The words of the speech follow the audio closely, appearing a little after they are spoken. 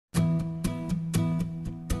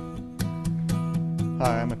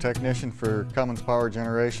Hi, I'm a technician for Cummins Power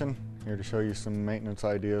Generation, here to show you some maintenance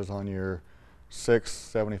ideas on your 6,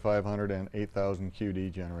 7500 and 8000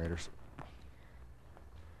 QD generators.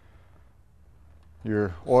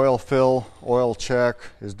 Your oil fill, oil check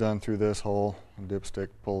is done through this hole. The dipstick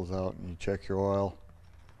pulls out and you check your oil.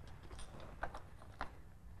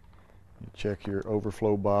 You check your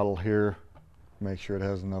overflow bottle here, make sure it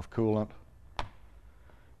has enough coolant.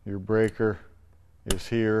 Your breaker is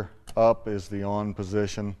here. Up is the on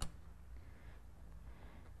position.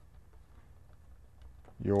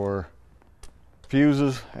 Your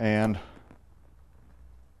fuses and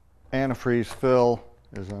antifreeze fill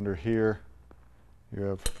is under here. You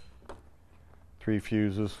have 3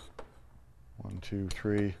 fuses, 1, 2,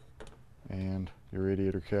 3, and your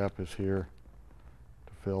radiator cap is here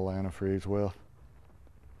to fill antifreeze with.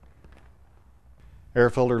 Air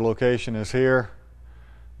filter location is here.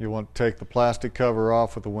 You want to take the plastic cover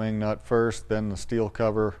off with the wing nut first, then the steel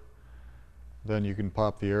cover, then you can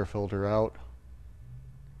pop the air filter out.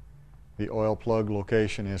 The oil plug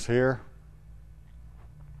location is here.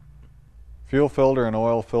 Fuel filter and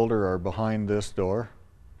oil filter are behind this door.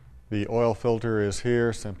 The oil filter is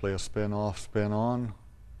here, simply a spin off, spin on.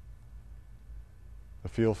 The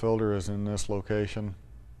fuel filter is in this location.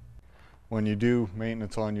 When you do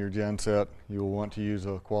maintenance on your genset, you will want to use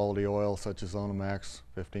a quality oil such as Onamax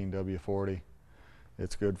 15W40.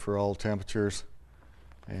 It's good for all temperatures,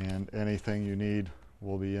 and anything you need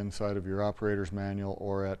will be inside of your operator's manual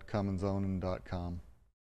or at CumminsOnan.com.